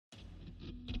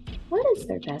What is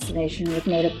their fascination with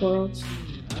made-up worlds?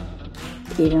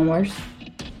 Even worse,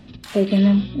 taking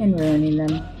them and ruining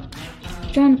them.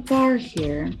 Johnfar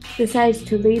here decides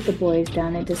to lead the boys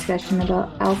down a discussion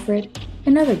about Alfred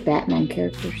and other Batman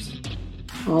characters.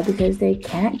 All because they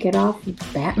can't get off of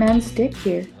Batman's stick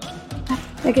here.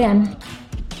 Again,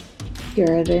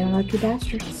 you're the unlucky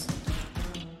bastards.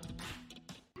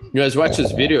 You guys watched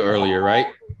this video earlier, right?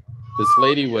 This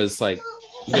lady was like,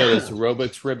 those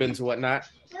aerobics ribbons and whatnot.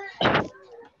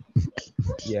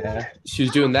 Yeah. She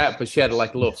was doing that, but she had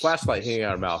like a little flashlight hanging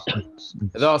out her mouth. And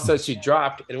then all of a sudden she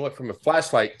dropped and it went from a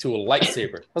flashlight to a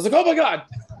lightsaber. I was like, oh my God.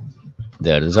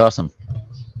 That is awesome.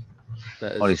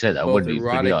 That What do you say? That would be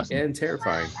pretty awesome. And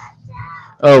terrifying.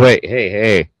 Oh, wait.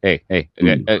 Hey. I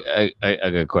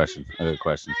got a question.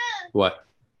 What?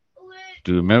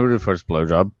 Do you remember the first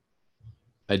blowjob?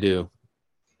 I do.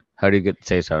 How do you get the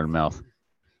taste out of the mouth?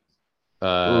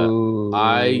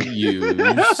 I used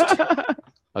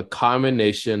a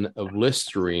combination of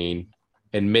Listerine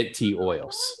and mint tea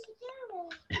oils.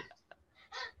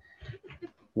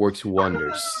 Works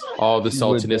wonders. All the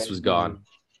saltiness was gone.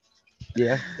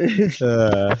 Yeah.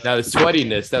 Now the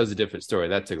sweatiness, that was a different story.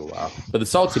 That took a while. But the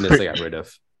saltiness I got rid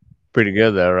of. Pretty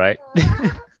good though, right?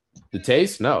 The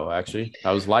taste? No, actually.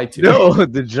 I was lied to. No,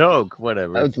 the joke.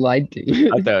 Whatever. I was lied to.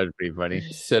 I thought it was pretty funny.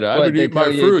 Said, I would eat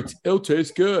my fruit. It'll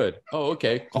taste good. Oh,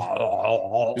 okay.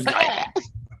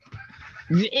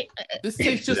 This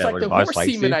tastes just like the horse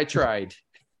semen I tried.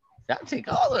 I'll take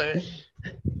all of it.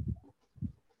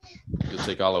 You'll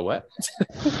take all of what?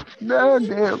 No,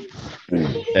 damn.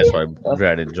 That's why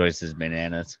Brad enjoys his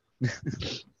bananas.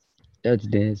 That's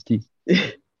nasty.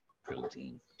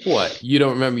 Protein. What? You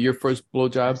don't remember your first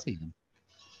blowjob?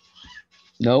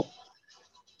 Nope.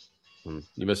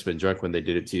 You must have been drunk when they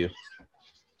did it to you.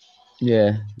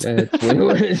 Yeah, that's what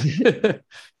it was.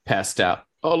 Passed out.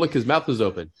 Oh, look, his mouth was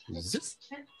open.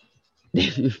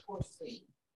 You've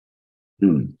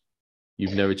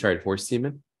never tried horse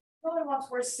semen? Nobody wants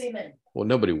horse semen. Well,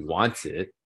 nobody wants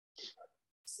it.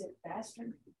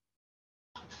 Bastard.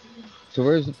 So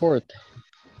where's the fourth?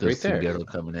 There's Right there. Ghetto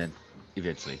coming in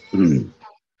eventually.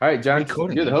 All right, John,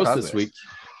 Recording you're the in host progress. this week.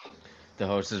 The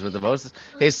hostess with the mostest.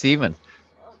 Hey, Steven.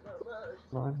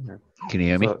 Can you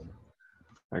hear me?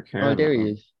 I can. Oh, there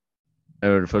he is.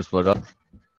 Remember the first blowjob?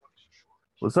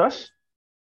 What's that?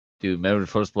 Do you remember the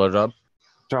first blowjob?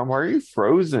 John, why are you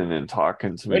frozen and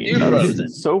talking to Why me? are you frozen?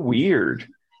 That's so weird.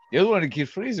 You're the one who keeps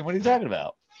freezing. What are you talking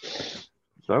about?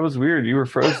 That was weird. You were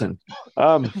frozen.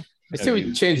 I say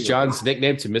we change John's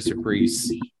nickname to Mr.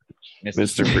 Freeze.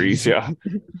 Mr. Freeze, yeah.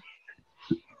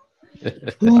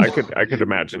 I could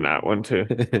imagine that one too.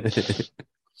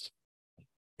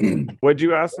 What'd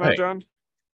you ask now, Hey. John?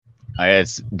 I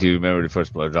asked, do you remember the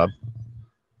first blowjob?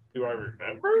 Do I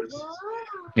remember?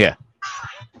 Yeah.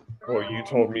 Well, you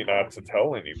told me not to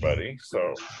tell anybody,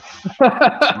 so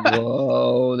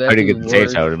Whoa, that's How do you get the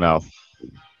taste out of the mouth?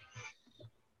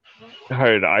 how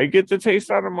did I get the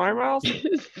taste out of my mouth?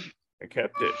 I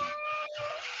kept it.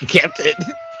 You kept it.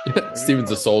 Steven's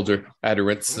a soldier. I had to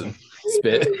rinse and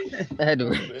spit.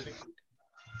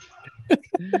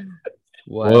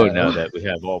 Wow. Whoa, now that we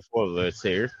have all four of us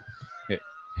here.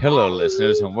 Hello,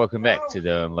 listeners, and welcome back to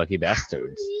the Unlucky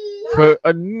Bastards for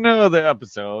another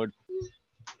episode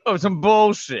of some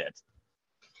bullshit.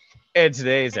 And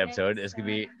today's episode is going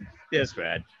to be this,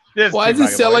 Brad. Why does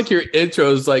it sound like your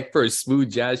intro is like for a smooth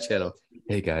jazz channel?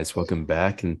 Hey guys, welcome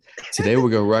back. And today we're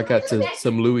going to rock out to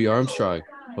some Louis Armstrong.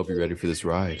 Hope you're ready for this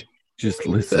ride. Just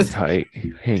listen tight.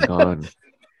 Hang on.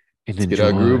 And Let's get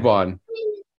our groove on.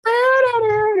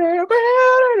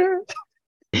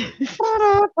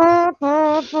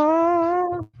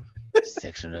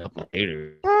 Section up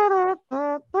later.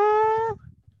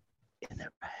 In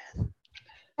their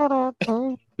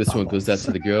This one goes out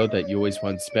to the girl that you always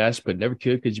wanted to smash, but never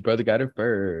could because your brother got her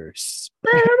first.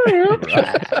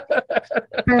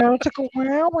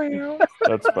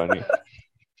 That's funny.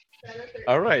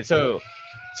 All right, so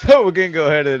we're gonna go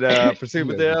ahead and proceed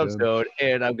with the episode,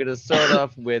 and I'm gonna start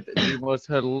off with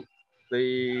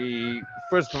the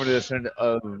first edition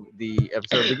of the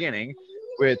episode beginning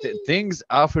with things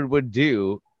Alfred would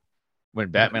do when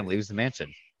Batman leaves the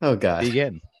mansion. Oh God!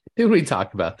 Begin. Didn't we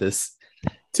talk about this?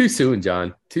 Too soon,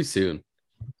 John. Too soon.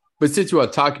 But since you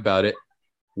want to talk about it,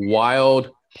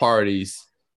 wild parties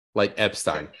like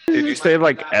Epstein. Did you say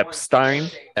like Epstein?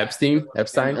 Epstein?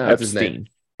 That's his name. Epstein.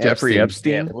 Jeffrey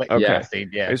Epstein? Yeah, Okay. Epstein,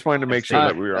 yeah. I just wanted to make sure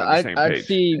that we were on the same I'd page.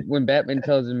 see when Batman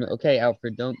tells him, okay,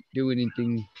 Alfred, don't do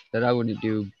anything that I wouldn't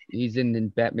do. He's in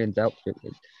Batman's outfit.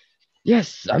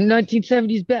 Yes, I'm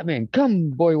 1970s Batman.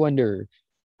 Come, Boy Wonder.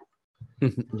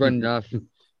 Running off.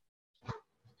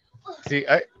 See,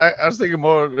 I was thinking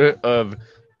more of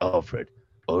Alfred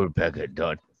or Rebecca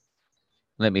Dunn.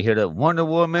 Let me hit up Wonder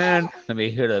Woman. Let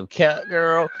me hit up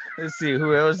Catgirl. Let's see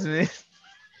who else it is.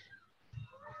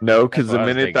 No, because That's the what I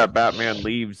was minute thinking. that Batman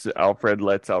leaves, Alfred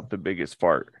lets out the biggest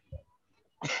fart.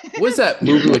 What's that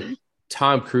movie with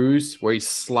Tom Cruise where he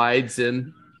slides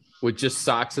in with just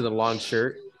socks and a long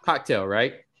shirt? Cocktail,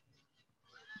 right?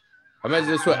 I imagine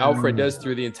that's what Alfred does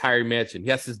through the entire mansion. He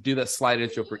has to do that slide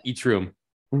intro for each room.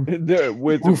 Are you talking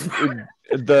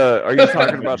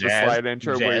about the Jazz- slide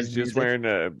intro where he's jazz just music? wearing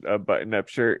a button-up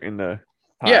shirt and a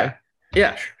tie? Yeah.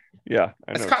 Yeah. I That's know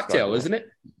what you're Cocktail, talking isn't it?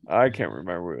 about. I can't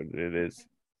remember what it is.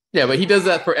 Yeah, but he does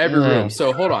that for every Yeah. room.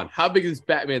 So hold on. How big is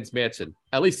Batman's mansion?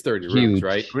 At least 30 rooms, Huge.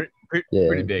 right? Pretty big. Yeah.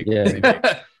 Pretty big.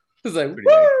 It's like, Pretty big.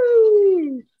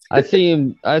 woo! I see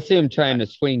him trying to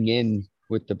swing in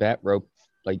with the bat rope,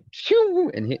 like shoo,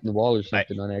 and hitting the wall or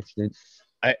something on accident.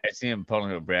 I see him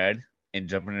pulling a Brad and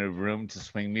jumping in a room to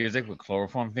swing music with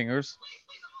chloroform fingers.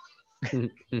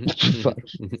 Fuck.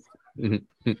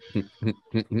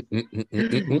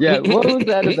 Yeah, what was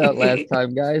that about last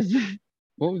time, guys?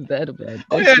 What was that about?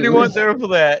 Oh yeah, you weren't there for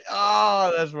that.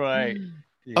 Oh, that's right.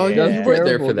 Oh, yeah, That you was weren't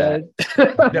there for terrible,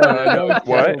 that. guys. No, That was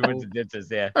What? I went terrible. to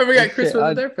dentist, yeah. I forgot Okay, Chris wasn't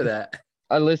I- there for that.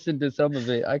 I listened to some of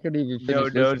it. I couldn't even No,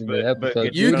 finish no, listening to the but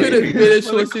episode. You Really? could have finished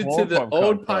Where the listening to the chloroform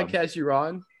old come from? podcast you're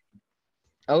on.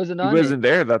 I wasn't He on it. wasn't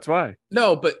there, that's why.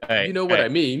 No, but Hey, you know what hey. I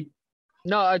mean.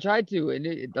 No, I tried to,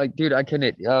 and like, dude, I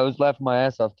couldn't. I was laughing my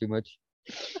ass off too much.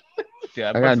 Yeah,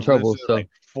 I got in must have trouble, listened so. like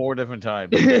 4 different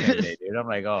times in the same day, dude. I'm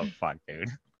like, oh fuck, dude.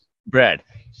 Brad.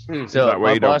 So that why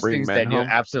my you don't boss bring thinks men that you're home?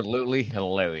 absolutely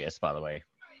hilarious, by the way.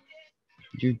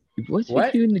 Dude, what's What?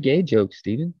 with you and the gay joke,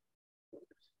 Steven?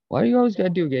 Why do you always gotta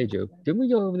do a gay joke? Didn't we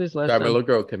go over this last Sorry, my time? little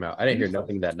girl came out. I didn't hear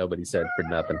nothing that nobody said for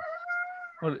nothing.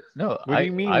 Well, no, What do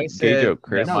you mean, I gay said joke,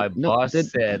 Chris? that my No, boss that-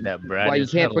 said that Brad Why you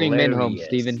is can't bring men home, hilarious.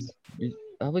 Steven?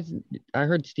 I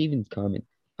heard Steven's comment.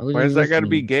 I wasn't Why does even that got to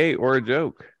be listening. gay or a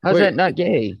joke? How's Wait. that not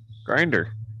gay?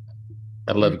 Grinder.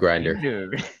 I love Grinder.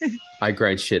 Dude. I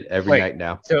grind shit every Wait. night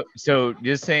now. So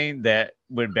you're saying that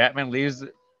when Batman leaves,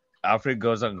 Alfred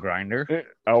goes on Grinder?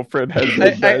 Alfred has I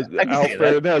the can best, see that.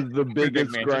 Alfred has the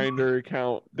biggest mansion. Grinder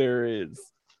account there is.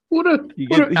 What a He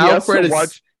what a- has Alfred to is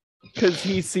watch because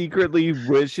he secretly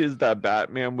wishes that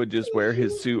Batman would just wear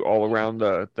his suit all around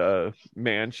the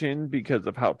mansion because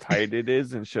of how tight it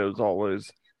is and shows all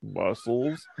his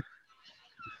muscles.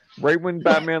 Right when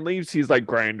Batman leaves, he's like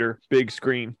Grinder, big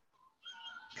screen.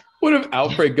 What if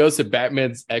Alfred goes to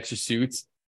Batman's extra suits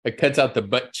and cuts out the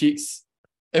butt cheeks?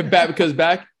 And Batman comes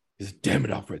back, he's like, damn it,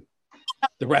 Alfred.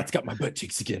 The rat's got my butt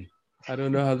cheeks again. I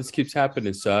don't know how this keeps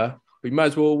happening, sir. But you might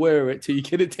as well wear it till you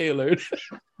get it tailored.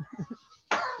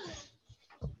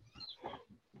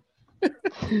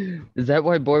 Is that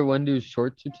why Boy Wonder's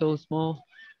shorts are so small?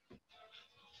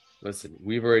 Listen,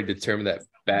 we've already determined that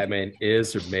Batman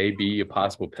is or may be a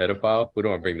possible pedophile. We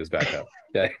don't want to bring this back up.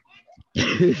 Okay.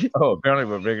 Oh, apparently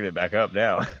we're bringing it back up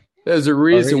now. There's a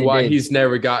reason Already why did. he's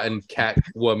never gotten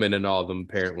Catwoman and all of them,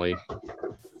 apparently.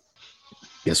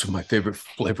 Guess what my favorite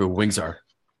flavor of wings are?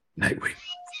 Nightwing.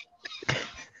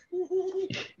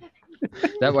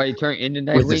 Is that why he turned into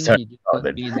With the Nightwing? He just wants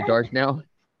to be in the dark now.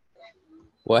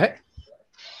 What?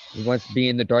 He wants to be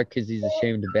in the dark because he's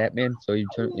ashamed of Batman, so he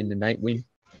turned into Nightwing.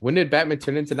 When did Batman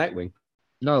turn into Nightwing?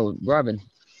 No, Robin.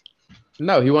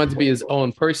 No, he wanted to be his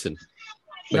own person.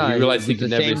 But No, he realized he was could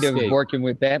never ashamed of escape. working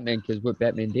with Batman because what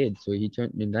Batman did, so he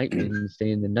turned into Nightwing and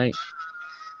stay in the night.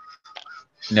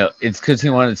 No, it's because he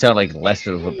wanted to sound like less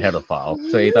of a pedophile.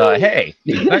 So he thought, hey,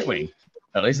 he's Nightwing.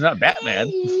 At least not Batman.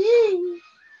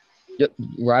 Yep,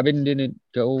 Robin didn't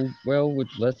go well with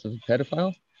less of a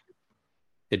pedophile.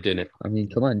 It didn't. I mean,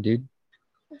 come on, dude.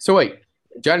 So wait,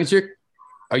 Johnny,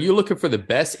 are you looking for the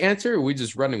best answer or are we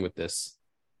just running with this?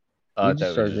 I We just thought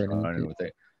we started were just running running with with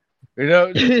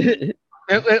it.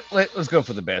 You know, let's go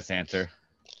for the best answer.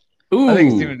 Ooh. I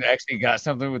think Steven actually got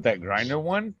something with that Grinder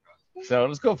one. So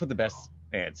let's go for the best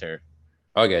answer.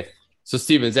 Okay. So,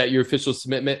 Steven, is that your official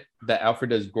submitment that Alfred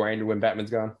does Grinder when Batman's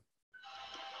gone?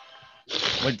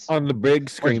 Once, On the big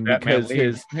once screen Batman because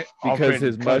leaves, his Alfred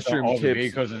his cuts mushroom all the tips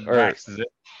vehicles and are- waxes it.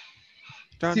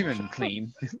 John, Steven shut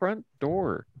clean. the front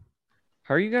door.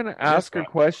 How are you gonna ask a fine.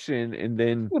 question and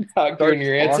then Talk start during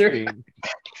your answer. talking?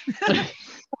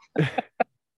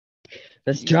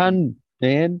 That's John,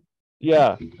 man.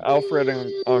 Yeah, Alfred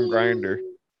on Grinder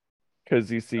because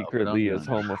he secretly on is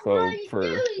homophobe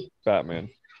for Batman.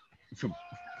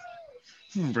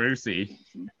 Brucey.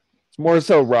 It's more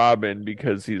so Robin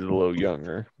because he's a little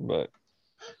younger, but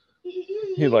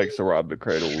he likes to rob the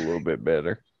cradle a little bit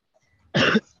better.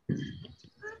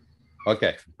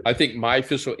 Okay. I think my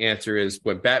official answer is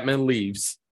when Batman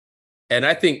leaves, and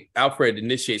I think Alfred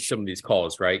initiates some of these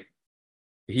calls, right?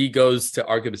 He goes to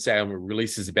Arkham Asylum and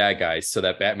releases the bad guys so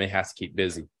that Batman has to keep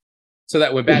busy. So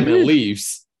that when Batman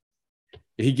leaves,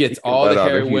 he gets all the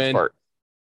heroin.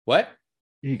 What?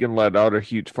 He can let out a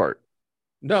huge fart.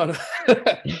 No.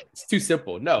 It's too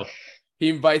simple. No. He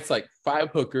invites like 5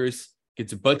 hookers,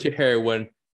 gets a bunch of heroin.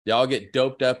 They all get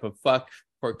doped up and fuck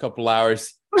for a couple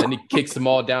hours. Then he kicks them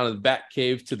all down in the Bat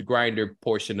Cave to the grinder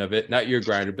portion of it. Not your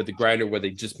grinder, but the grinder where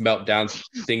they just melt down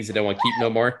things they don't want to keep no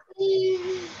more.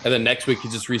 And then next week he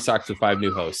just restocks with 5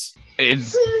 new hosts.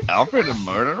 Is Alfred a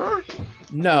murderer?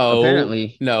 No.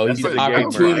 Apparently. No, he's an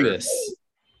opportunist.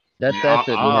 That's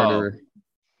a murderer.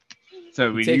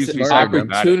 So we He takes use the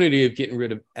opportunity of getting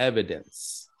rid of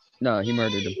evidence. No, he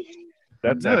murdered him.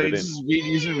 That's evidence.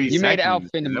 You made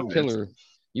Alfred a killer.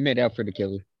 You made Alfred a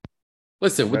killer.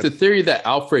 Listen, with the theory that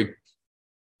Alfred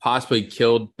possibly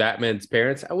killed Batman's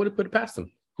parents, I would have put it past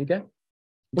him. Okay?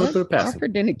 Would have put it past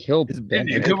Alfred didn't kill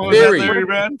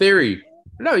Batman. Theory.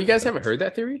 No, you guys haven't heard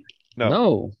that theory?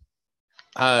 No.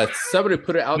 Somebody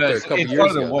put it out there a couple years ago.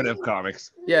 It's part of the What If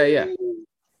comics. Yeah.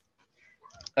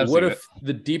 What if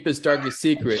the deepest, darkest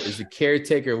secret is the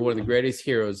caretaker of one of the greatest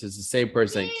heroes is the same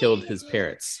person that killed his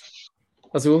parents? I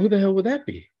was like, well, who the hell would that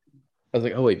be? I was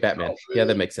like, oh, wait, Batman. Yeah,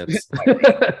 that makes sense.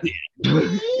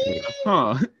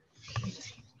 Huh.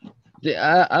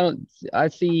 I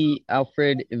see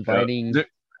Alfred inviting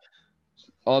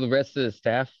all the rest of the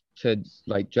staff to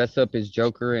like dress up as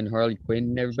Joker and Harley Quinn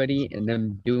and everybody, and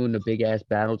then doing a big ass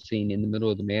battle scene in the middle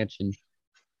of the mansion.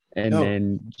 And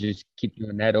then just keep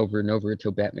doing that over and over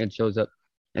until Batman shows up.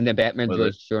 And then Batman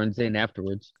joins in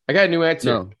afterwards. I got a new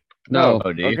answer. No.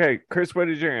 Okay, Chris, what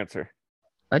is your answer?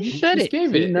 I just said it.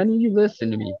 Gave it. None of you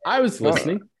listened to me. I was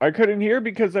listening. I couldn't hear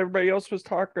because everybody else was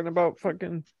talking about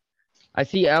fucking... I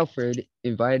see Alfred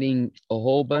inviting a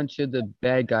whole bunch of the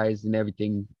bad guys and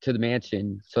everything to the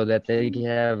mansion so that they can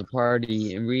have a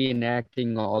party and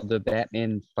reenacting all the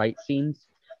Batman fight scenes.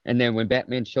 And then when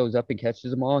Batman shows up and catches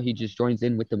them all, he just joins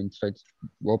in with them and starts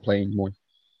role-playing more.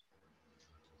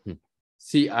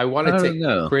 See, I want to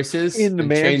take Chris's in the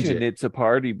mansion. It. It's a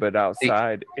party, but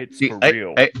outside, it's for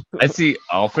real. I see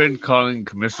Alfred calling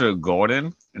Commissioner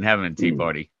Gordon and having a tea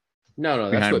party. No,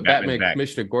 that's what Batman and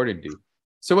Commissioner Gordon do.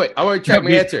 So wait, I want to track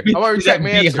my answer.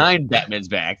 Behind Batman's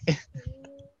back.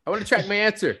 I want to track my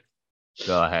answer.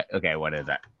 Go ahead. Okay, what is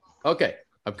that? Okay,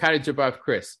 I'm kind of jumping off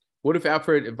Chris. What if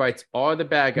Alfred invites all the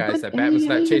bad guys that Batman's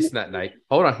not chasing that night?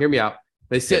 Hold on, hear me out.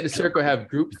 They sit in a circle, have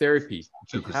group therapy.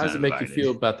 How does it make you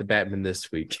feel about the Batman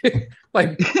this week?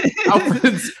 Like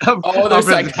Alfred's all their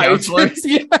psychiatrists.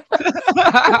 Yeah.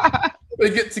 They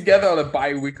get together on a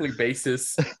bi-weekly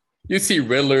basis. You see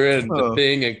Riddler and the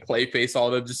Thing and Clayface, all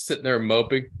of them just sitting there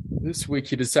moping. This week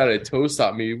he decided to toe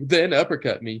stop me, then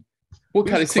uppercut me. What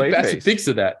kind of sick bastard thinks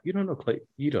of that? You don't know Clay.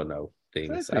 You don't know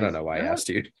things. Clayface. I don't know why I asked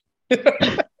you.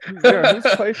 Yeah, who's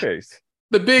Clayface?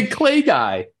 The big clay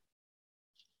guy.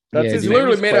 That's his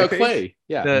literally made out of clay.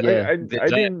 Yeah. I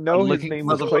didn't know his name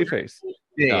was Clayface.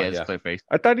 Yeah, it's Clayface.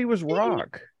 I thought he was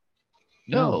Rock.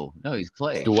 No, he's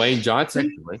Clay. Dwayne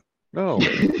Johnson. No.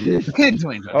 Dwayne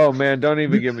Johnson. Oh man, don't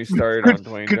even get me started on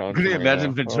Dwayne Johnson. Could you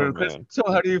imagine Ventura? So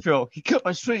how do you feel? He cut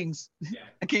my strings.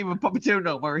 I can't even puppeteer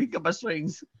no more. He cut my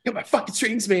strings. Cut my fucking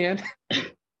strings, man.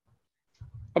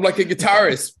 I'm like a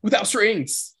guitarist without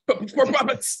strings, but for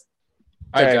puppets.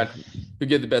 All right, John, who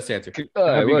gave the best answer?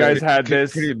 Have you guys had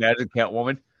this? Can you imagine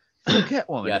Catwoman?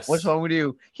 Catwoman, yes. What's wrong with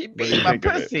you? He beat my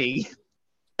pussy.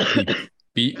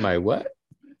 Beat my what?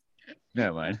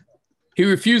 Never mind. He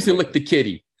refused to lick the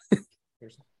kitty.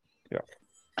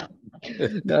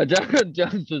 No,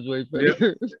 John's was way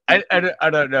better. I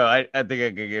don't know. I think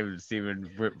I could give Steven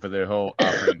for the whole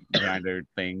Alfred grinder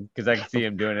thing because I can see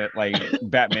him doing it like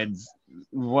Batman's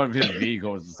one of his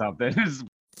vehicles or something.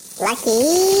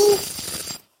 Lucky.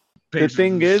 The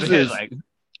thing is like,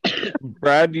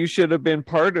 Brad, you should have been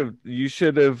you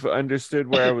should have understood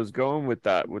where I was going with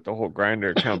that, with the whole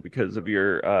grinder account, because of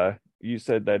your you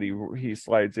said that he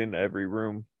slides into every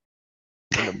room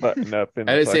in a button up. I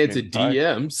didn't say into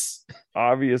DMs.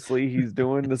 Obviously, he's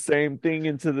doing the same thing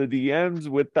into the DMs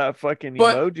with that fucking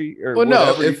emoji.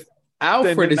 If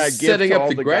Alfred is setting up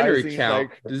the grinder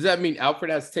account, does that mean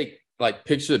Alfred has to take like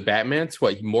pictures of Batman? So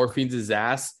what, he morphines his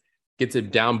ass, gets him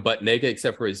down butt naked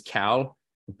except for his cowl,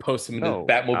 and posts him in the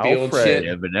Batmobile and shit. You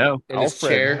never know. In his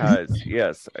chair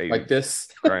has like this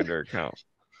grinder account.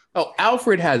 Oh,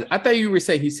 Alfred has. I thought you were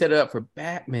saying he set it up for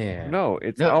Batman. No,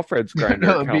 it's Alfred's grinder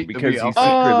account because he's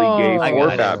secretly gay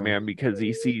for Batman because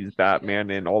he sees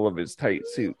Batman in all of his tight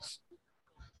suits.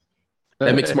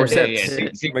 That makes more sense.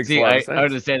 Makes a See, lot I of sense.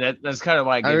 understand that. That's kind of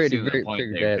why I I gave already you the point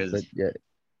figured there. that, 'Cause but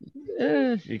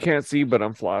yeah. You can't see, but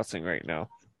I'm flossing right now.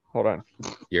 Hold on.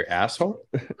 Your asshole?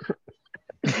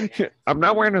 I'm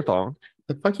not wearing a thong.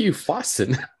 The fuck are you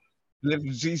flossing?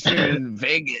 living in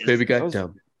Vegas. Baby got was-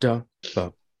 dumb,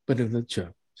 but in the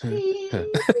jump. All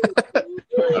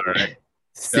right.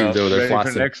 Steve's over there ready for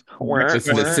flossing. next.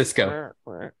 Listen to Cisco.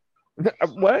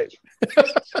 What?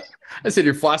 I said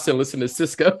you're flossing. Listen to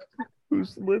Cisco.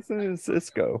 Who's listening to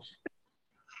Cisco?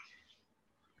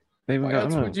 Maybe Why not.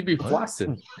 else would you be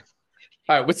flossing?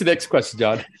 All right, what's the next question,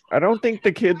 John? I don't think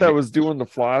the kid that was doing the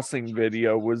flossing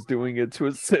video was doing it to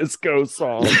a Cisco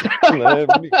song.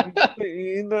 Let me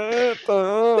see that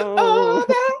thong.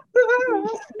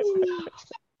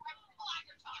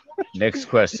 Next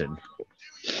question.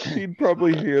 He'd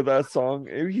probably hear that song.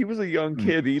 If he was a young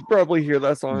kid, he'd probably hear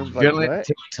that song. and be Villain Like,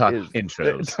 TikTok what is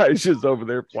intros. Taisha's over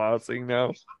there flossing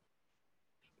now.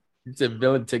 It's a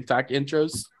villain TikTok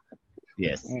intros.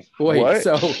 Yes. Wait, What?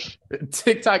 so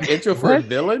TikTok intro for a What?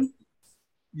 villain?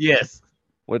 Yes.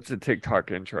 What's a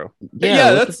TikTok intro? Yeah,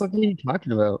 what that's- the fuck are you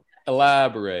talking about?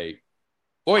 Elaborate.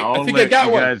 Wait, I'll I think I let got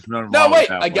you one. guys run No, along wait, with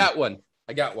that I got one.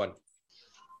 I got one.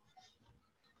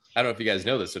 I don't know if you guys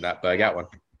know this or not, but I got one.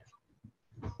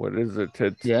 What is a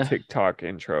Yeah. TikTok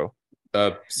intro?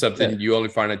 Something you only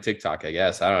find on TikTok, I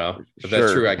guess. I don't know. If that's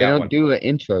Sure. true, I They got don't one. do an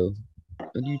intro. What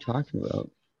are you talking about?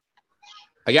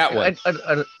 I got one.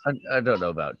 I don't know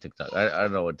about TikTok. I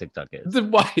don't know what TikTok is.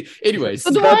 Why? Anyways,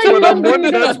 That's That's why what I'm you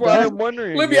wondering. know That's why that. I'm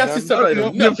wondering. let me and ask you I'm- something. I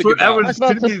know nothing Forever about. That's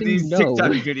not sending me something these you know.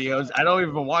 TikTok videos. I don't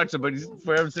even watch them, but he's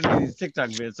forever sending me these TikTok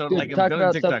videos. So Dude, like I'm talk doing a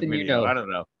about TikTok something you video. know. I don't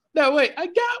know. No, wait, I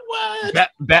got one.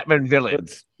 Batman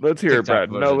villains. Let's hear it, TikTok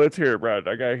Brad. No, version. let's hear it, Brad.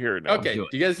 I gotta hear it now. Okay, do do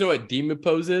it. you guys know what demon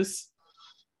pose is?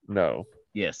 No.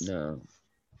 Yes. No.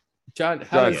 John,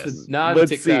 how John, does yes. the Let's see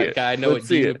non-TikTok it. guy know Let's what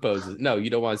see demon it. pose is? No, you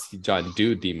don't want to see John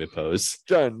do demon pose.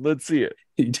 John, let's see it.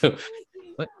 You don't.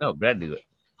 What? No, Brad, do it.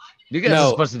 You guys No. are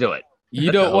supposed to do it.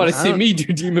 You don't want to I see don't- me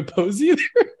do demon pose either.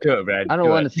 Do it, Brad. I don't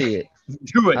want to see it.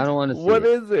 Do it. I don't want to see What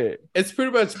it. is it? It's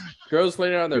pretty much girls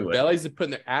laying on their Do it. bellies and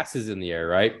putting their asses in the air,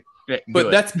 right? Do But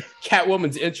it. that's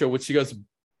Catwoman's intro when she goes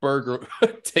burger,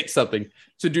 take something.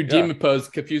 So do demon pose,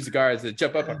 confuse the guards, and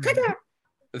jump up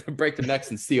and break their necks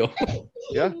and steal.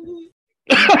 Yeah,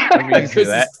 I can see Chris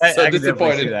that. is so I can definitely see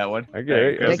disappointed. that one. I get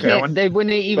it. They Okay. can't. They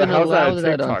wouldn't even how's that allow a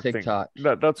that on TikTok thing? TikTok.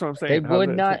 That's what I'm saying. They How's would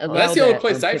that not TikTok? allow That's the only that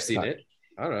place on I've seen TikTok. it.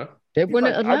 I don't know. They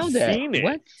wouldn't Like, allow I've that. seen it.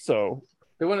 What? So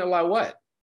They wouldn't allow what?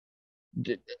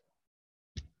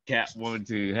 Catwoman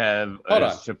to have Hold a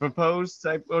on. stripper pose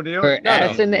type of deal. Her No,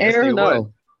 ass no. in the Yes, air? they would.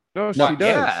 No, no, she What? does.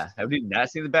 Yeah. Have you not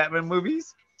seen the Batman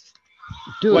movies?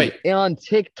 dude. Wait. On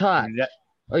TikTok.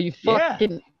 Are you Yeah.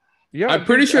 fucking? Yeah, I'm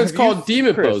pretty sure it's have you- called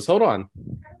demon Chris, pose. Hold on.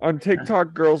 On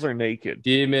TikTok, girls are naked.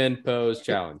 Demon pose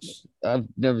challenge. I've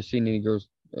never seen any girls.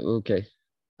 Okay,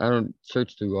 I don't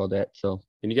search through all that. So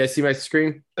Can you guys see my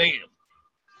screen? Bam.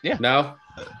 No?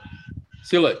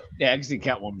 See, look. Yeah, I can see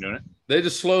Catwoman doing it. They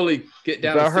just slowly get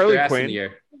down that and stick Harley their ass Quinn? in the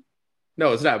air.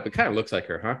 No, it's not, but it kind of looks like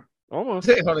her, huh? Almost.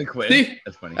 Say Harley Quinn. See?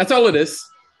 That's funny. That's all it is.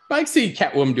 I can see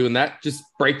Catwoman doing that, just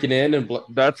breaking in and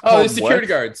That's oh, called the security what?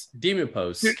 guards, demon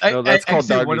pose. Dude, No, that's I called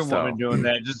see doggy Wonder style. Woman doing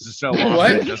that just to show What?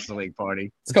 off at Justice League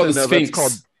party. It's called the No,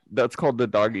 Sphinx. that's called the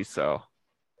doggy style.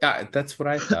 Yeah, that's what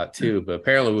I thought too, but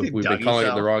apparently we've been Doggy calling it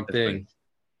the style? wrong That's thing.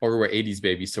 Or we're 80s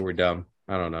babies, so we're dumb.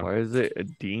 I don't know. Why is it a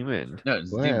demon? No,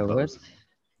 it's wow, demon what? pose.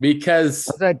 Because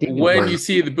What's that demon when pose? you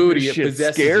see the booty, it Shit's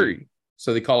possesses scary. you.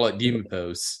 So they call it demon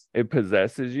pose. It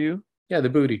possesses you. Yeah, the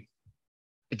booty.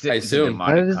 It's I it's assume. How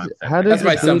demonic does concept. how does That's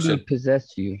my the booty assumption.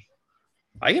 possess you?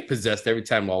 I get possessed every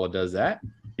time Walla does that.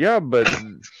 Yeah, but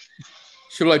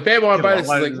She'll be like, babe, I want to Yeah, buy this.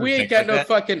 why She's like, does we it ain't think got like no that?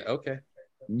 fucking okay.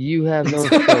 You have no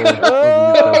control over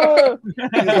yourself.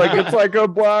 he's like it's like a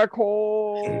black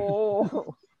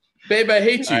hole. Babe, I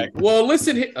hate you. All right. Well,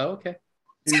 listen here. Oh, okay.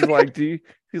 He's like,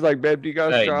 he's like, babe, do you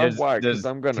got a Hey, job? does- Why? does Because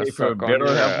I'm gonna K for suck on Bitter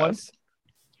your have one? ass.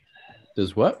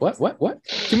 Does what? What?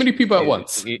 Too many people at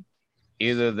once.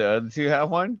 Either the other two have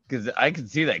one, because I can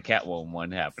see that Catwoman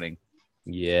one happening.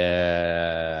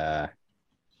 Yeah.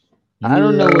 I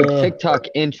don't know what TikTok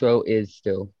intro is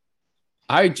still.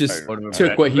 I just What about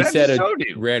took what he Brad said just and showed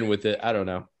you. ran with it. I don't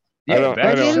know. I don't, Brad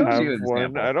I just don't showed have you an one.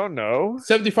 example. I don't know.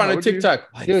 75 How on would you- TikTok.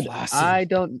 Dude, Flossing. I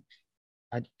don't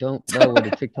know what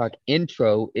a TikTok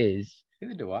intro is.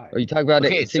 Neither do I. Are you talking about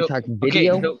Okay, a so- TikTok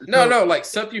video? No, like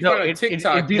something you No, find on it'd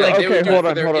TikTok. be like like- they would Okay, do it hold for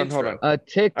on, their hold on, intro. hold on. A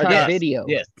TikTok Yes, video.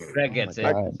 Yes, Brad Oh gets my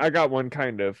it. God. I got one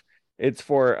kind of. It's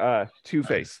for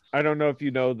Two-Face. I don't know if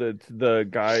you know the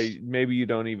guy. Maybe you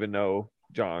don't even know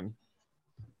John.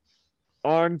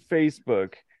 On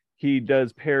Facebook, he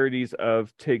does parodies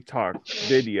of TikTok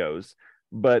videos.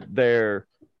 but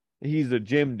he's a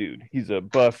gym dude. He's a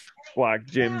buff black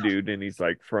gym dude, and he's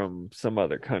like from some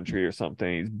other country or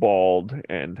something. He's bald,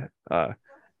 and I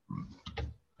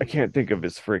can't think of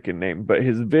his freaking name, but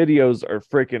his videos are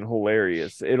freaking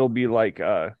hilarious. It'll be like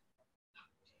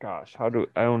gosh, I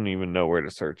don't even know where to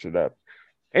search it up.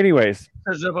 Anyways,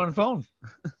 Search it up on the phone.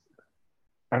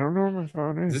 I don't know where my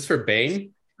phone is. Is this for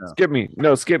Bane?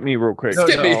 No. Skip me real quick.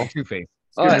 Skip me. No. Two-Face.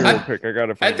 Skip me real quick. I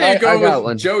gotta I find think it. you're I got going with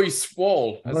one. Joey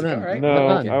Swole. That's Hold on. all right. No,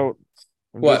 Hold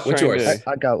I'm What? just What's trying yours? to-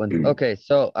 I got one. Okay,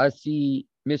 so I see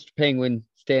Mr. Penguin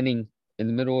standing in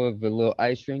the middle of a little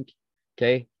ice rink.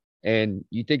 Okay, and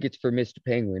you think it's for Mr.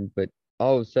 Penguin, but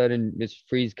all of a sudden, Mr.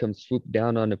 Freeze comes swoop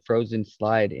down on a frozen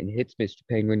slide and hits Mr.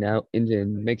 Penguin out and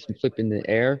then makes him flip in the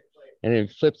air, and then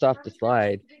flips off the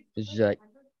slide. It's just like,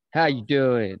 "How you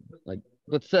doing? Like,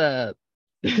 what's up?"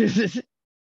 He's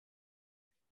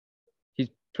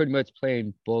pretty much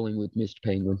playing bowling with Mr.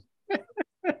 Penguin.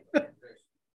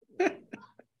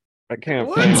 I can't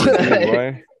What? find the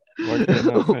dude. Why can't I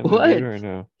find the What? dude right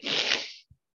now?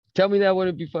 Tell me that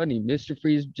wouldn't be funny. Mr.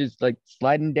 Freeze just like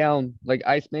sliding down like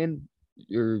Iceman.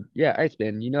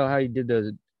 Iceman. You know how he did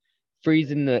the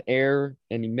freeze in the air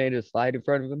and he made a slide in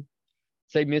front of him?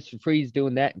 Say Mr. Freeze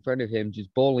doing that in front of him,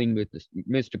 just bowling with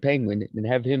Mr. Penguin and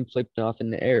have him flipping off in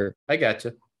the air. I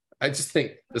gotcha. I just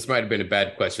think this might have been a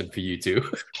bad question for you too.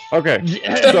 Okay,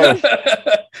 Yeah. so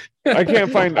I can't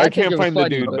find think the it was funny,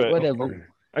 dude, but whatever.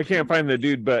 I can't find the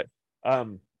dude, but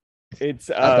it's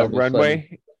thought a it was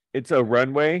runway. It's a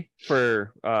runway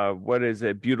for what is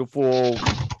it? Beautiful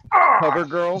cover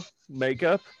girl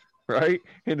makeup, right?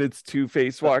 And it's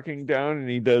Two-Face walking down, and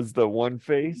he does the one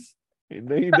face, and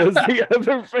then he does the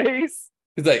other face.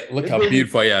 He's like, look how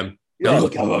beautiful I am. Yeah.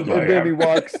 Look how ugly I And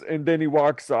then am. he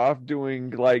walks off doing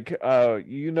like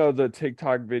the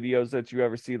TikTok videos that you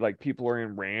ever see, like people are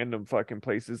in random fucking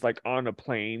places, like on a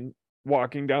plane,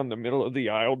 walking down the middle of the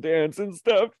aisle dance and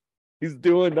stuff. He's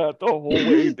doing that the whole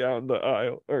way down the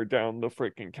aisle or down the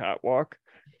freaking catwalk.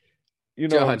 You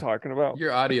know what I'm John, talking about?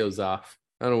 Your audio's off.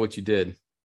 I don't know what you did.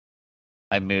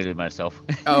 I muted myself.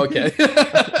 Oh, okay.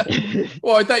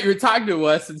 Well, I thought you were talking to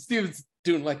us, and Steven's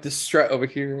doing like this strut over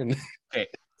here. And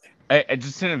I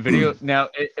just sent a video. Now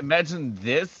imagine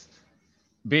this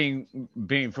being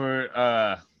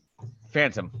for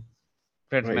Phantom.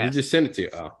 wait, he Mask. just sent it to you.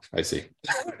 Oh, I see.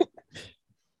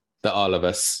 The all of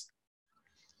us.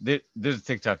 There's a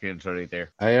TikTok intro right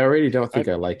there. I already don't think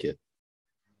I like it.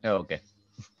 Oh, okay.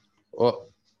 Well,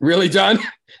 really, John?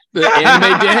 The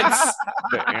anime dance?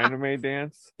 The anime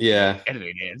dance. Yeah,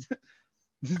 Anime dance.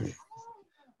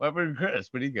 What happened to Chris?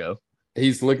 Where'd he go?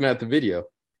 he's looking at the video.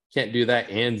 Can't do that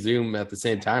and Zoom at the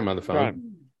same time on the phone.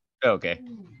 John, Okay.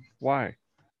 why?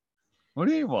 What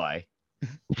do you mean, why?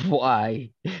 Why?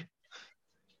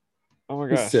 Oh my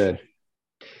He gosh. said,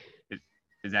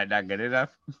 Is that not good enough?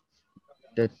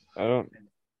 I don't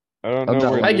I'm know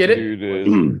not- where I this get it. dude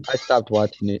is. I stopped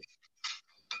watching it.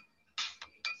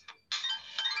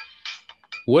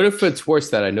 what if it's worse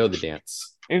that I know the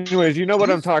dance? Anyways, you know what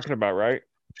I'm talking about, right?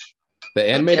 The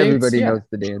anime dance? Everybody Yeah. knows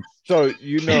the dance. So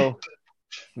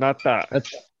not that.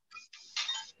 That's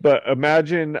But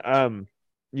imagine,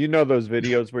 those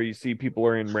videos where you see people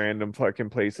are in random fucking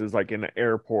places, like in the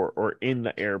airport or in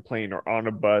the airplane or on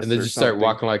a bus, And they or just start something.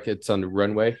 walking like it's on the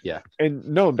runway. Yeah. And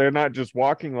no, they're not just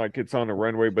walking like it's on a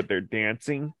runway, but they're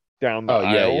dancing down the Oh, yeah,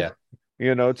 aisle. yeah.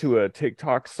 To a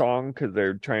TikTok song because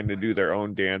they're trying to do their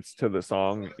own dance to the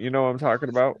song. You know what I'm talking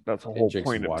about? That's the And whole drink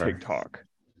point some of water. TikTok.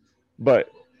 But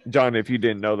John, if you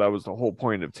didn't know, that was the whole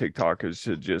point of TikTok, is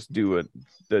to just do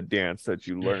the dance that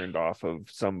you learned off of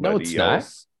somebody it's not.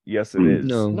 else. Yes, it is.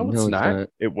 no, No, it's it's not. not.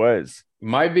 It was.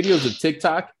 My videos of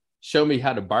TikTok show me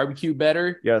how to barbecue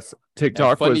better. Yes,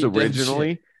 TikTok was funny dumb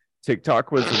originally.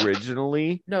 TikTok was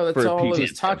originally. No, that's For all it people-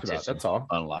 was talked about. That's all.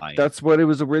 Online. That's what it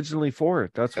was originally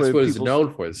for. That's That's what it's people-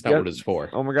 known for. It's not Yeah. what it's for.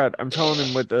 Oh my god, I'm telling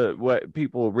him what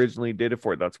people originally did it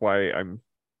for. That's why I'm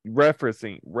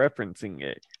referencing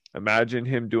it. Imagine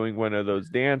him doing one of those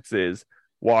dances,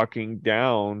 walking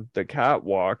down the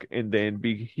catwalk, and then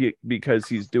because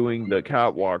he's doing the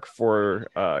catwalk for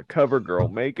cover girl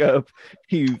makeup,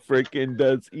 he freaking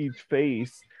does each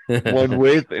face, one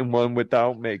with and one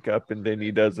without makeup, and then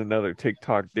he does another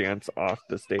TikTok dance off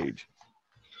the stage.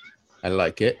 I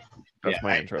like it. That's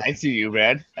my intro. I see you,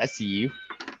 Brad. I see you.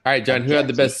 All right, John, who had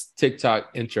the best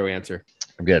TikTok intro answer?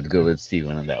 I'm gonna have to go with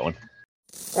Steven on that one.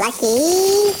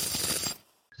 Lucky.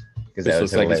 Because This that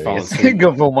looks was like he's hilarious. falling asleep.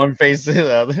 Go from one face to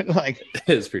the other. Like,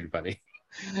 It's pretty funny.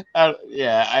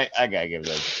 yeah, I gotta give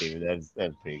that to Steven.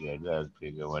 That's pretty good. That was a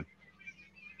pretty good one.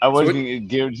 I wasn't gonna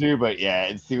give it to you, but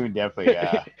yeah, Steven definitely.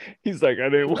 He's like, I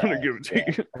didn't want to give it to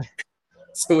you.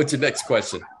 So what's your next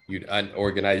question, you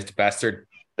unorganized bastard?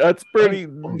 That's pretty.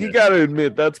 You gotta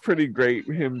admit that's pretty great.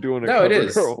 Him doing a No, it cover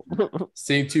is. girl.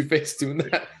 Seeing Two-Face doing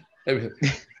that.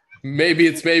 Maybe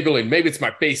it's Maybelline. Maybe it's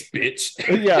my face, bitch.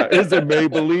 Yeah, is it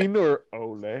Maybelline or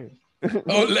Olay?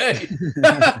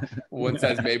 Olay. One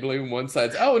side's Maybelline, one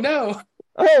side's oh no.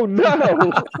 Oh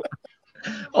no!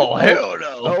 Oh hell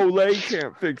no! Olay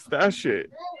can't fix that shit.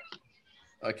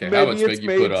 Okay, Maybe how much it's make you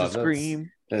made put to on?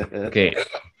 scream. Okay,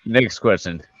 next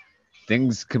question.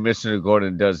 Things Commissioner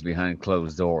Gordon does behind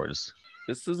closed doors.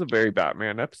 This is a very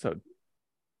Batman episode.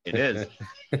 It is.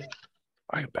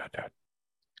 I am Bad Dad.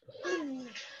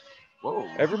 Whoa.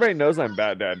 Everybody knows I'm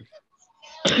Bad Dad.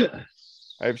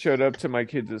 I've showed up to my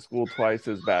kids at school twice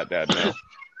as Bad Dad now.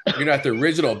 You're not the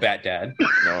original Bat Dad.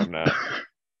 No, I'm not.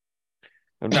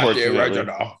 Not the Unfortunately.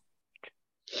 original.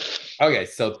 Okay,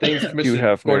 so things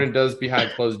Commissioner Gordon does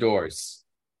behind closed doors.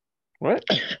 What?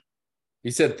 You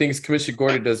said things Commissioner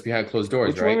Gordon does behind closed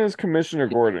doors, Which right? one is Commissioner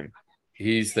Gordon?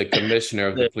 He's the commissioner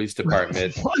of the police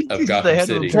department of He's the Gotham head of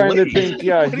City. the I'm trying to think.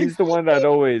 Yeah, he's the one that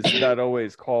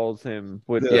always calls him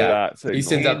with the Yeah, bat signal. he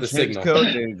sends out the Trench signal. coat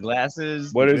and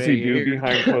glasses. What does he gray do hair.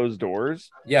 behind closed doors?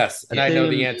 Yes, and I know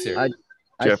the answer. I see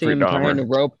Jeffrey him tying Dahmer. a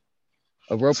rope.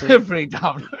 Jeffrey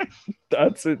Dahmer.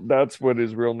 That's it. That's what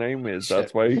his real name is.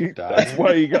 That's why he. Shit. That's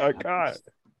why he got caught.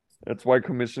 That's why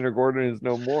Commissioner Gordon is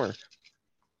no more.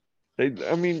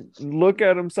 I mean, look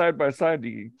at them side by side.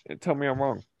 Tell me I'm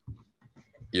wrong.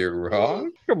 You're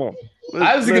wrong. Come on.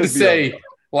 I was going to Let's be say, honest.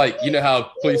 like, you know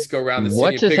how police go around the city What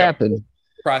and just pick up happened?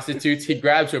 prostitutes? He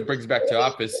grabs her and brings her back to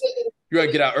office. You want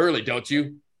to get out early, don't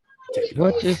you? Take it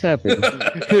What off. just happened?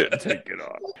 Take it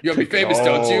off. You want to be Take it famous,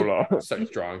 don't all you? off.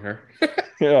 Start drawing her.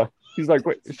 Yeah. She's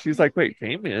like, wait,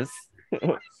 famous?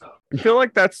 I feel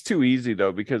like that's too easy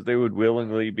though, because they would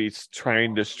willingly be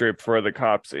trying to strip for the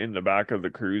cops in the back of the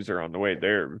cruiser on the way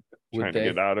there, Would trying they? to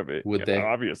get out of it. Would Yeah, they?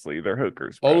 Obviously, they're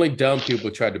hookers. bro. Only dumb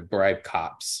people try to bribe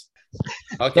cops.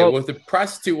 Okay, well, if the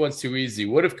prostitute one's too easy,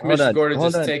 what if Commissioner Gordon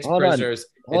just takes prisoners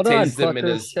and tases them in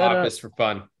his office for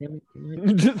fun?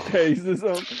 Just tases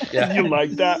them. Yeah. You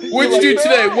like that? What'd you do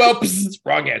today? Well,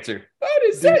 wrong answer. I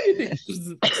didn't say anything.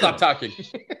 Stop talking.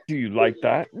 Do you like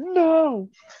that? No.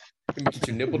 Let me get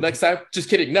your nipple next time. Just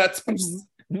kidding. Nuts.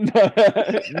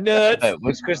 Nuts.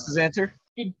 What's Chris's answer?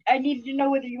 I needed to know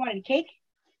whether you wanted cake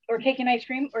or cake and ice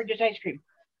cream or just ice cream.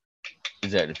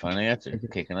 Is that the final answer?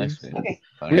 Cake and ice cream. Okay.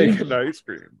 Final Cake answer. and ice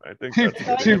cream. I think that's a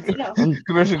So I good need to answer. know.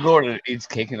 Commissioner Gordon eats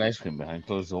cake and ice cream behind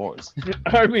closed doors.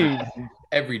 I mean,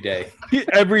 Every day.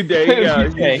 every day, yeah.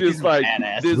 Every day, He's just he's like,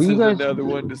 badass. this We is guys- another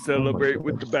one to celebrate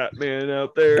with the Batman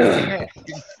out there.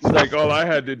 He's like, all I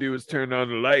had to do was turn on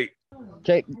the light.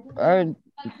 Okay,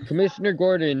 Commissioner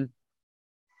Gordon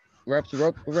wraps a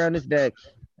rope around his neck,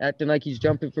 acting like he's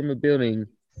jumping from a building,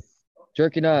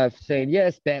 jerking off, saying,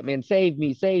 "Yes, Batman, save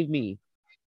me, save me."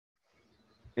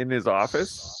 In his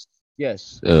office?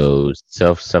 Yes. So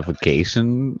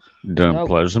self-suffocation during No.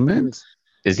 pleasurement?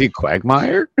 Is he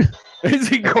Quagmire? Is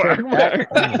he Quagmire?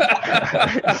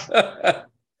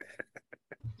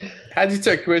 How'd you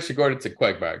turn Commissioner Gordon to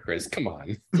Quagmire, Chris? Come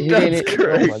on. He That's didn't-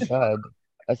 Oh my great. god.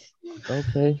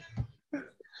 Okay.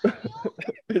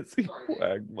 Is he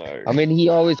Quagmire? I mean, he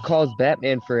always calls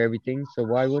Batman for everything, so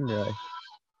why wouldn't I?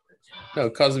 No,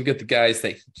 cause him get the guys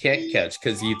that he can't catch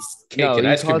because he eats cake No, and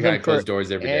he ice cream calls them behind closed for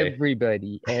doors every day.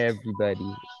 Everybody.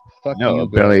 Fuck No, you,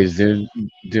 apparently guys. he's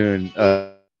doing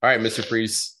All right, Mr.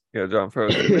 Freeze. Yeah, John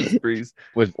Frozen Breeze.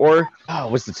 with Or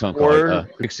what's the song Or- called?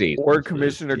 Pixie. or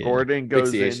Commissioner Yeah. Gordon goes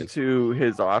Asphyxiation. into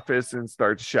his office and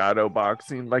starts shadow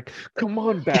boxing. Like, come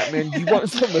on, Batman, you want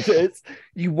some of this?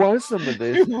 You want some of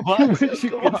this?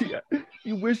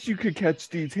 You wish you could catch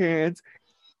these hands.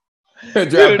 Drop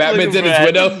Batman's in his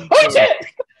window. Oh shit!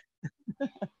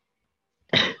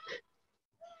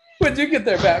 When'd you get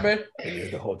there, Batman? Been here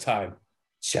the whole time.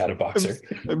 Shadow boxer.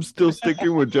 I'm still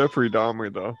sticking with Jeffrey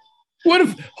Dahmer though. What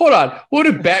if? Hold on. What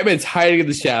if Batman's hiding in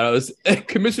the shadows? And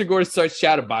Commissioner Gordon starts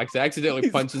shadow boxing, accidentally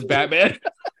punches Batman.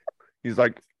 He's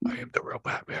like, I am the real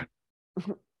Batman.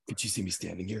 Did you see me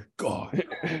standing here? God.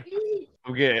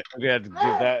 Okay, we have to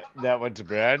give that one to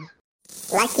Brad,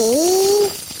 Lucky.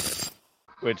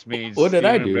 which means What did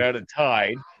I Steven and do? Brad are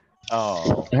tied.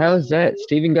 Oh, How's that?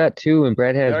 Steven got 2 and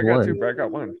Brad has yeah, I got 1. two, Brad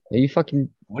got one. Are you fucking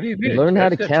what do you mean? learn how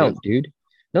to Brad's got count, dude?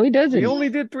 No, he doesn't. He only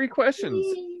did 3 questions.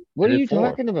 What I are did you 4.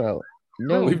 talking about?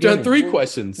 No, We've he done didn't. 3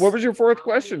 questions. What was your 4th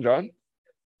question, John? two.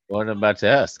 What I'm about to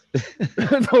ask. So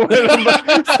Brad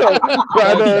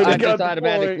already I got just the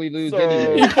automatically point, lose so-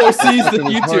 anyway. He foresees the Fucking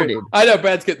future. retarded. I know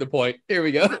Brad's getting the point. Here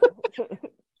we go.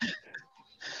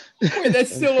 Wait,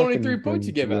 that's still only fucking 3 points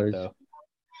you give out, retarded. though.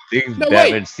 Things No,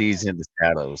 Batman wait. sees in the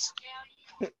shadows.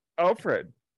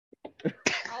 Alfred.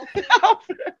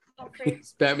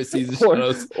 Batman sees the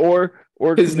shadows.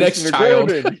 Or His next child.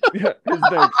 Gordon. Yeah, his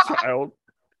next child.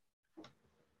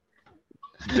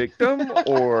 Victim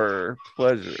or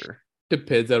pleasure?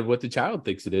 Depends on what the child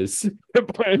thinks it is.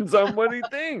 Depends on what he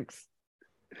thinks.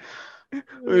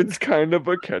 It's kind of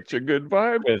a catch a good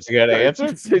vibe. It's got to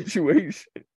answer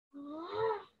situation.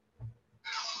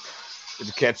 It's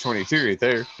a catch-22 right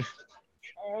there.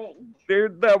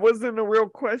 That wasn't a real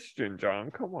question,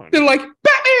 John. Come on. They're like,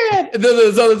 Batman! And then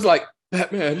there's others like,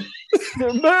 Batman.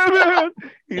 Batman!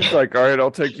 He's like, all right,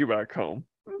 I'll take you back home.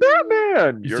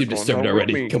 Batman! You seem disturbed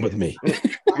already. Come with me.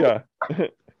 Yeah.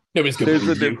 Nobody's going to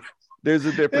believe you. There's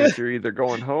a difference. You're either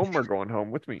going home or going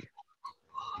home with me.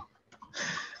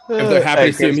 If they're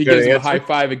happy to see him, he gives him a high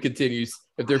five and continues.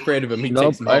 If they're afraid of him, he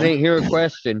takes him home. I didn't hear a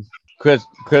question.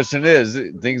 Question is,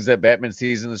 things that Batman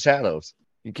sees in the shadows.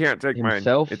 You can't take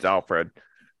Himself? mine. It's Alfred.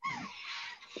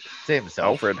 Say himself.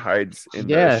 Alfred hides in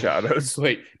the shadows.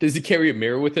 Wait, does he carry a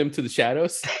mirror with him to the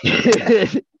shadows?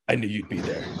 I knew you'd be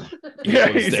there. Yeah,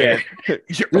 he's there.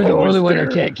 You're the only one I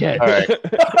can't catch. All right.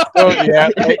 So, yeah,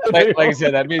 like I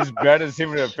said, that means Brad is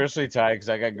even officially tied because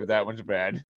I got to give that one to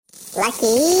Brad.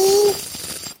 Lucky.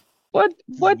 What?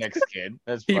 Next kid.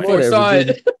 That's He fine. foresaw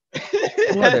it.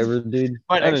 Whatever, dude.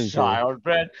 My I next didn't care. child,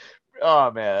 Brad.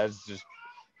 Oh man, that's just.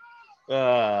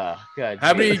 God.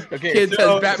 How many kids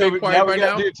has Batman acquired by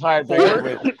now? Do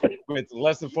tiebreaker with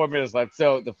less than 4 minutes left.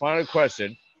 So the final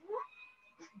question.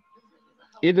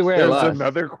 Either way, I There's lost.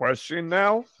 another question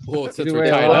now. Well, since Either we're way,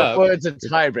 tied up. Well, it's a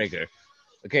tiebreaker.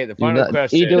 Okay, the final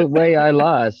question. Either way, I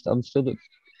lost. I'm still.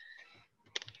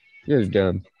 You're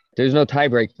dumb. There's no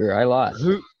tiebreaker. I lost.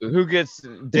 Who gets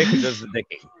Dick and does the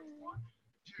dicking?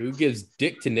 Who gives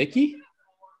dick to Nikki?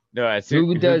 No, I see.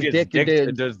 Who does gets Dick and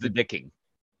and does the dicking?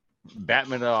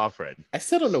 Batman or Alfred? I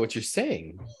still don't know what you're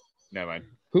saying. Never mind.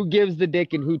 Who gives the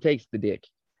dick and who takes the dick?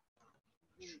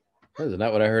 That's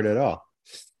not what I heard at all.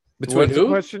 Between What's the who?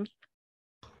 question?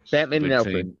 Batman and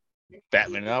Alfred. Between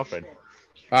Batman and Alfred.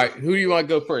 All right, who do you want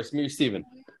to go first? Me or Steven?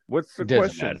 What's the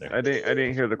Doesn't question? matter. I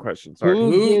didn't hear the question. Sorry.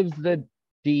 Who gives the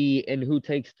D and who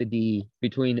takes the D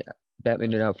between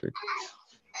Batman and Alfred?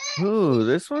 Ooh,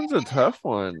 this one's a tough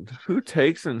one. Who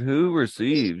takes and who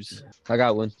receives? I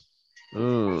got one.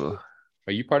 Ooh.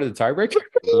 Are you part of the tiebreaker?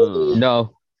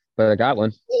 No, but I got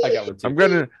one. I got one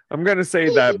too. I'm gonna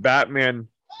say that Batman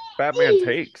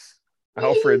takes.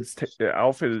 Alfred's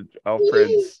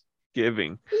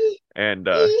giving, and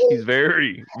he's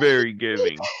very, very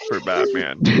giving for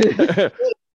Batman.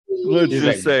 Let's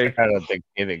just say, I don't think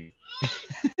giving.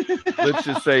 let's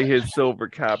just say his silver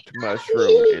capped mushroom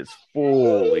is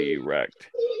fully wrecked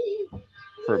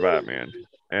for Batman,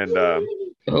 and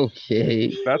Okay.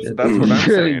 that's what I'm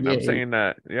saying. I'm saying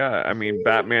that, yeah. I mean,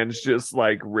 Batman's just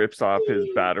like rips off his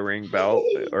battering belt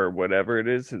or whatever it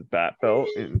is, his bat belt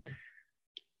and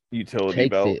utility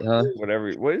Takes belt, it, huh?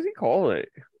 whatever. What does he call it?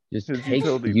 Just His takes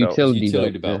utility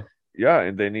Utility belt. Yeah,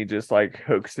 and then he just like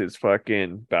hooks his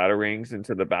fucking batarangs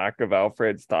into the back of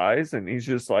Alfred's thighs, and he's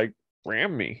just like,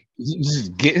 ram me.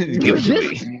 Just give it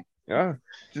to me. Yeah,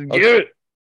 just Okay. give it.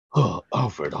 Oh,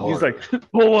 Alfred, hold He's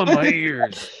like, pull on my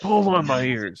ears, pull on my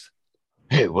ears.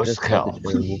 hey, what's That's the count?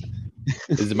 fucking terrible.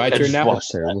 Is it my turn That's now? what-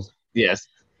 Terrible. Yes.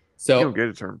 You don't So get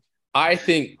a turn. I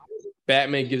think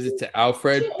Batman gives it to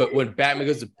Alfred, but when Batman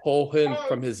goes to pull him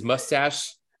from his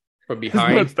mustache from His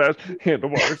behind, mustache,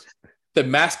 handlebars. the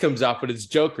mask comes off, but it's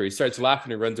Joker. He starts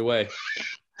laughing and runs away.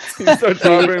 He starts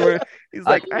talking with, he's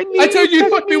like, I told you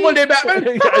you'd fuck me one day, Batman.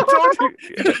 Yeah,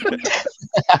 I told you.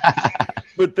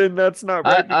 But then that's not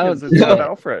right I because don't- it's not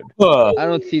Alfred. I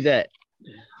don't see that.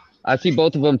 I see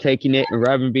both of them taking it and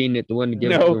Robin being the one to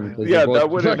give it to him. No, because yeah, they're both that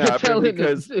wouldn't fucking happen telling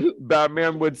because them to.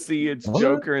 Batman would see it's What?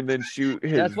 Joker and then shoot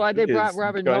his. That's why they brought his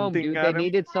Robin gun home, thing dude. at They him.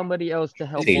 needed somebody else to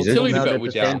help Hey, both there's of them utility out belt at the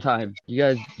was same down. time. You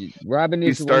guys, Robin He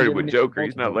is the one started giving with it to Joker. both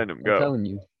He's of not them. letting him I'm go. telling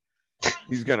you.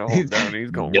 He's gonna hold down. And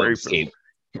he's gonna No rape him. escape.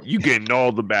 You getting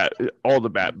all the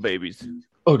bat babies.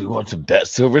 Oh, do you want some bat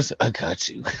silvers? I got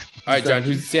you. All right, John,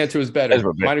 whose answer was better? That's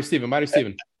what- Mine or Steven? Mine or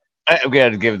Steven? I'm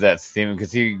going to give that to Steven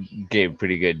because he gave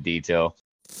pretty good detail.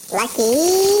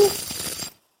 Lucky.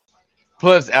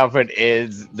 Plus, Alfred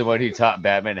is the one who taught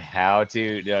Batman how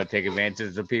to take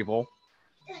advantage of people.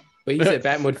 But he said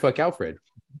Batman would fuck Alfred.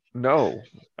 No,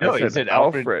 No, he said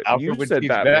Alfred You would said teach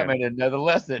Batman. Batman another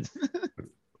lesson.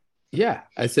 Yeah,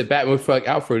 I said Batman would fuck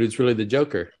Alfred, who's really the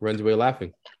Joker. Runs away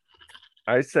laughing.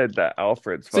 I said that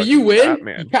Alfred's. So you win,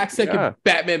 Batman. you cocksucking Yeah.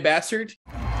 Batman bastard.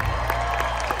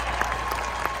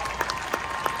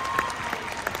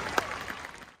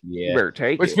 You Yeah. better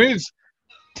take Which it. means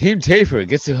Team Taper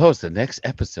gets to host the next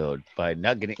episode by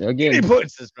not getting Again. any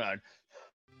points this round.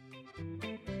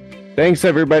 Thanks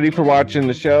everybody for watching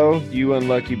the show. You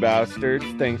unlucky bastards.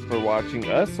 Thanks for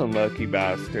watching us, unlucky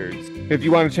bastards. If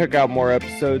you want to check out more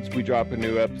episodes, we drop a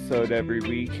new episode every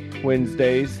week.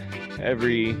 Wednesdays.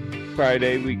 Every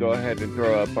Friday, we go ahead and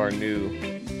throw up our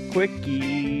new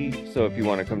quickie. So if you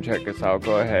want to come check us out,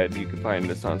 go ahead. You can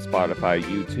find us on Spotify,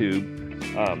 YouTube,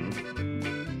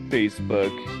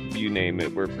 Facebook, you name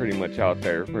it. We're pretty much out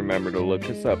there. Remember to look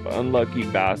us up, Unlucky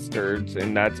Bastards,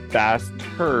 and that's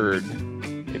Bastard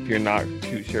if you're not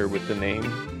too sure with the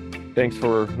name. Thanks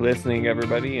for listening,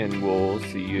 everybody, and we'll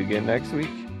see you again next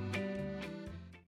week.